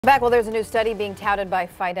Back, well, there's a new study being touted by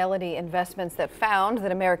Fidelity Investments that found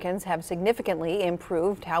that Americans have significantly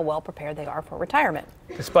improved how well prepared they are for retirement.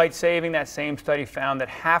 Despite saving, that same study found that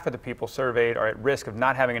half of the people surveyed are at risk of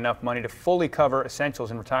not having enough money to fully cover essentials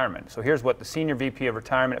in retirement. So here's what the Senior VP of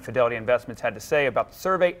Retirement at Fidelity Investments had to say about the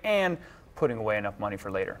survey and putting away enough money for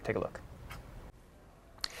later. Take a look.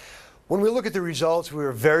 When we look at the results, we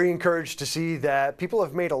were very encouraged to see that people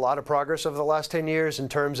have made a lot of progress over the last 10 years in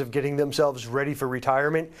terms of getting themselves ready for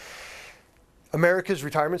retirement. America's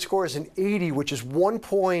retirement score is an 80, which is 1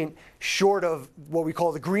 point short of what we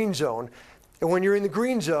call the green zone. And when you're in the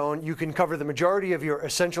green zone, you can cover the majority of your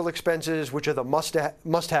essential expenses, which are the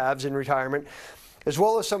must-haves in retirement, as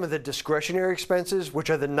well as some of the discretionary expenses, which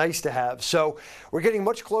are the nice-to-haves. So we're getting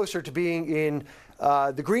much closer to being in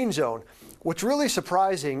the green zone. What's really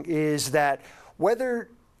surprising is that whether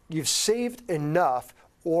you've saved enough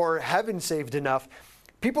or haven't saved enough,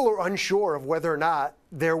 people are unsure of whether or not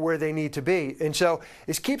they're where they need to be. And so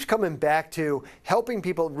it keeps coming back to helping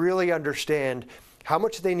people really understand how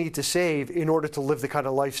much they need to save in order to live the kind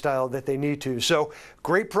of lifestyle that they need to. So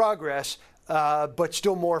great progress, but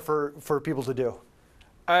still more for people to do.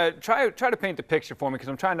 Try to paint the picture for me, because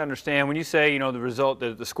I'm trying to understand. When you say, the result,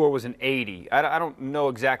 the score was an 80, I don't know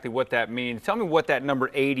exactly what that means. Tell me what that number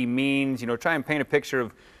 80 means. Try and paint a picture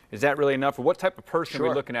of, is that really enough, or what type of person are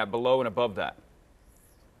we looking at below and above that?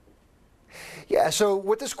 Yeah, so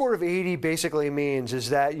what the score of 80 basically means is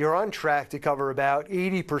that you're on track to cover about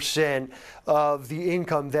 80% of the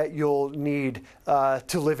income that you'll need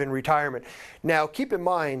to live in retirement. Now, keep in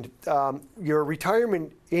mind, your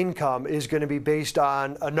retirement income is going to be based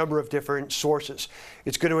on a number of different sources.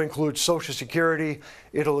 It's going to include Social Security,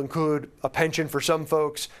 it'll include a pension for some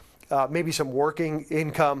folks, maybe some working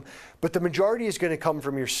income, but the majority is going to come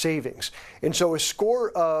from your savings. And so a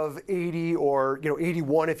score of 80 or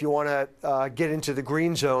 81 if you want to get into the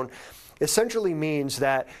green zone essentially means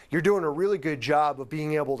that you're doing a really good job of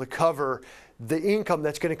being able to cover the income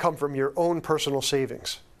that's going to come from your own personal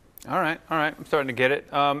savings. All right, I'm starting to get it.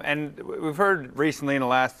 And we've heard recently in the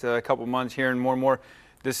last couple of months, hearing more and more,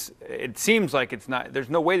 it seems like there's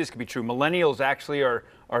no way this could be true. Millennials actually are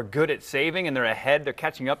good at saving, and they're ahead, they're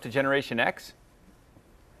catching up to Generation X?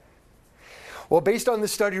 Well, based on the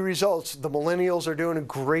study results, the millennials are doing a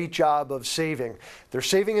great job of saving. They're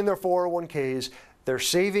saving in their 401ks, they're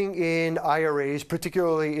saving in IRAs,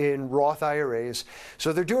 particularly in Roth IRAs.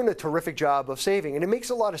 So they're doing a terrific job of saving. And it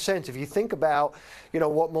makes a lot of sense if you think about,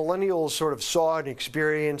 what millennials sort of saw and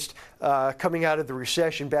experienced coming out of the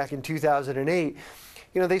recession back in 2008.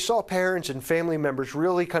 They saw parents and family members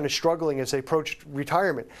really kind of struggling as they approached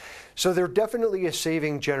retirement. So they're definitely a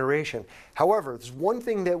saving generation. However, there's one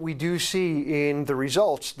thing that we do see in the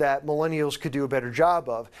results that millennials could do a better job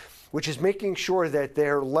of, which is making sure that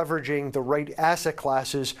they're leveraging the right asset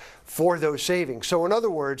classes for those savings. So in other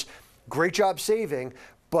words, great job saving,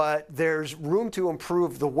 but there's room to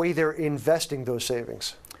improve the way they're investing those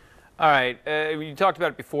savings. All right, you talked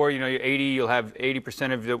about it before, you're 80, you'll have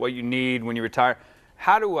 80% of what you need when you retire.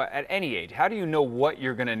 At any age, how do you know what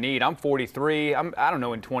you're going to need? I'm 43. I don't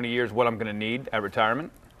know in 20 years what I'm going to need at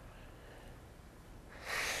retirement.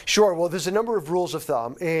 Sure. Well, there's a number of rules of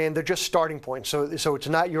thumb, and they're just starting points. So it's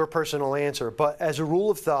not your personal answer. But as a rule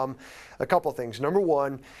of thumb, a couple things. Number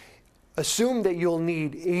one, assume that you'll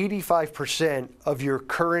need 85% of your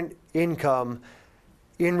current income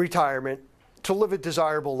in retirement to live a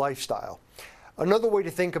desirable lifestyle. Another way to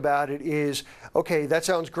think about it is, okay, that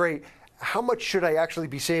sounds great. How much should I actually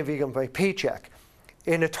be saving on my paycheck?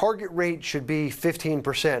 And a target rate should be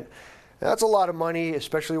 15%. That's a lot of money,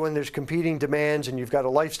 especially when there's competing demands and you've got a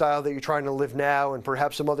lifestyle that you're trying to live now and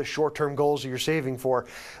perhaps some other short-term goals that you're saving for.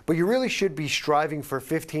 But you really should be striving for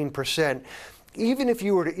 15%. Even if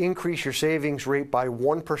you were to increase your savings rate by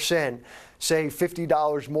 1%, say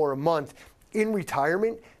 $50 more a month, in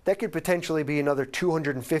retirement, that could potentially be another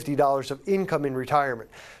 $250 of income in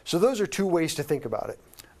retirement. So those are two ways to think about it.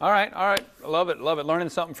 All right. Love it. Learning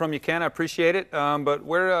something from you, Ken. I appreciate it. But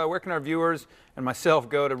where can our viewers and myself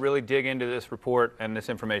go to really dig into this report and this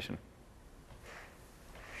information?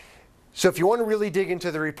 So if you want to really dig into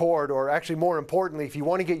the report, or actually more importantly, if you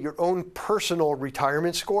want to get your own personal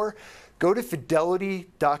retirement score, go to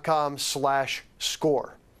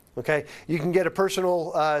fidelity.com/score. Okay, you can get a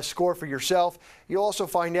personal score for yourself. You'll also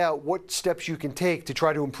find out what steps you can take to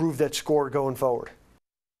try to improve that score going forward.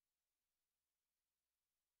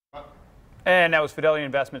 And that was Fidelity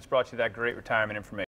Investments, brought you that great retirement information.